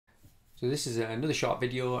So this is another short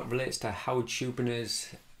video. It relates to Howard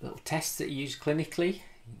Schubiner's little tests that he used clinically.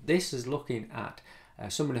 This is looking at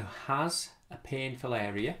someone who has a painful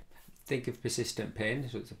area. Think of persistent pain,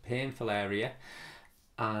 so it's a painful area,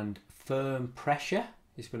 and firm pressure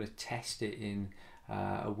is going to test it in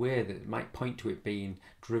a way that might point to it being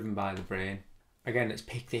driven by the brain. Again, let's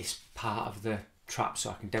pick this part of the trap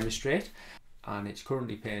so I can demonstrate. And it's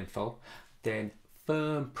currently painful. Then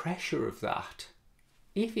firm pressure of that,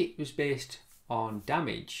 if it was based on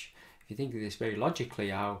damage, if you think of this very logically,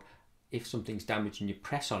 how if something's damaged and you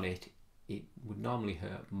press on it, it would normally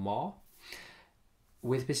hurt more.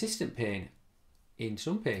 With persistent pain, in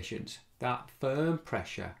some patients, that firm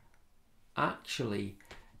pressure actually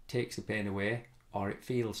takes the pain away, or it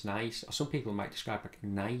feels nice, or some people might describe it like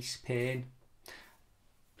nice pain.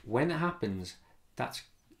 When it happens, that's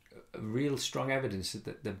real strong evidence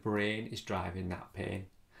that the brain is driving that pain,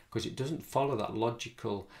 because it doesn't follow that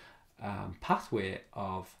logical pathway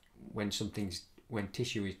of when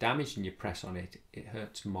tissue is damaged and you press on it, it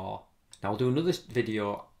hurts more. Now I'll do another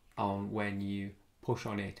video on when you push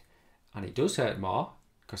on it and it does hurt more,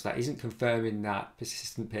 because that isn't confirming that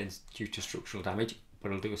persistent pain is due to structural damage,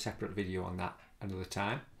 but I'll do a separate video on that another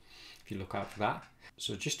time if you look out for that.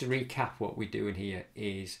 So just to recap, what we're doing here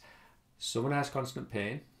is someone has constant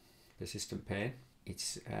pain, persistent pain,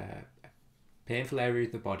 it's a painful area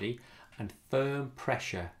of the body, and firm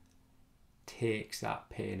pressure takes that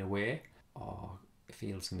pain away or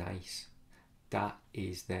feels nice. That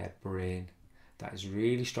is their brain. That is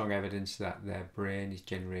really strong evidence that their brain is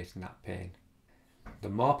generating that pain. The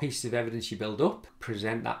more pieces of evidence you build up,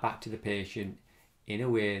 present that back to the patient in a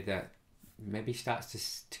way that maybe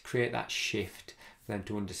starts to create that shift for them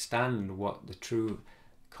to understand what the true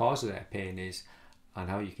cause of their pain is and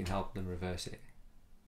how you can help them reverse it.